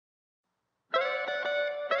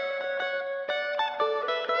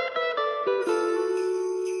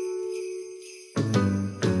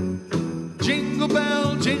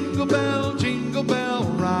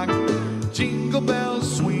Jingle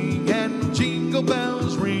bells swing and jingle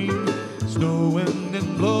bells ring, snowing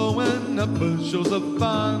and blowing up bushels of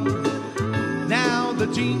fun. Now the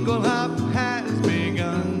jingle hop has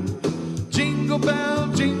begun. Jingle bell,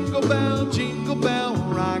 jingle bell, jingle bell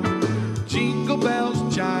rock. Jingle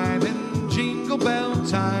bells chiming, jingle bell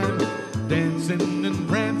time. Dancing and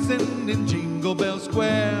prancing in Jingle Bell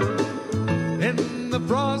Square. In the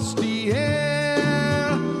frosty air,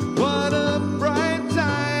 what a bright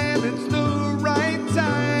time. It's the right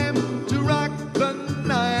time to rock the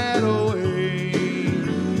night away.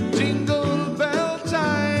 Jingle bell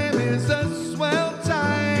time is a swell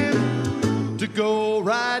time to go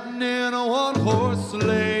riding in a one-horse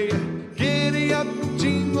sleigh. Giddy up,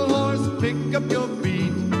 jingle horse, pick up your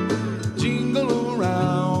feet. Jingle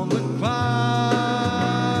around the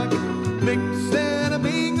clock. Mix and a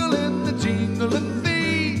mingle in the jingling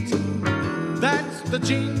feet. That's the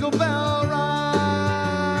Jingle Bell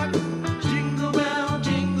Rock. Jingle bell,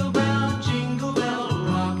 jingle bell, jingle bell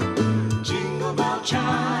rock. Jingle bell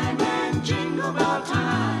chime and jingle bell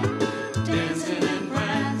time. Dancing and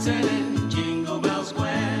prancing in Jingle Bell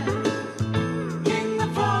Square. In the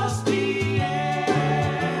frosty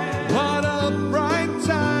air. What a bright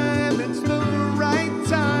time. It's the right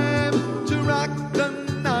time to rock the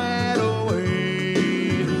night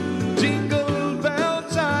away. Jingle bell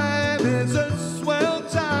time is a swell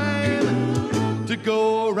time to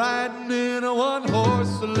go riding in a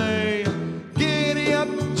one-horse sleigh. Giddy up,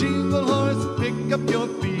 jingle horse, pick up your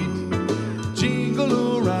feet.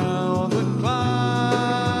 Jingle around the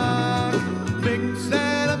clock. Mix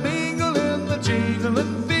and a mingle in the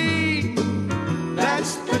jingling feet.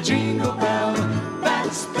 That's the Jingle Bell.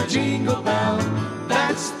 That's the Jingle Bell.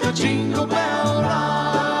 That's the Jingle Bell.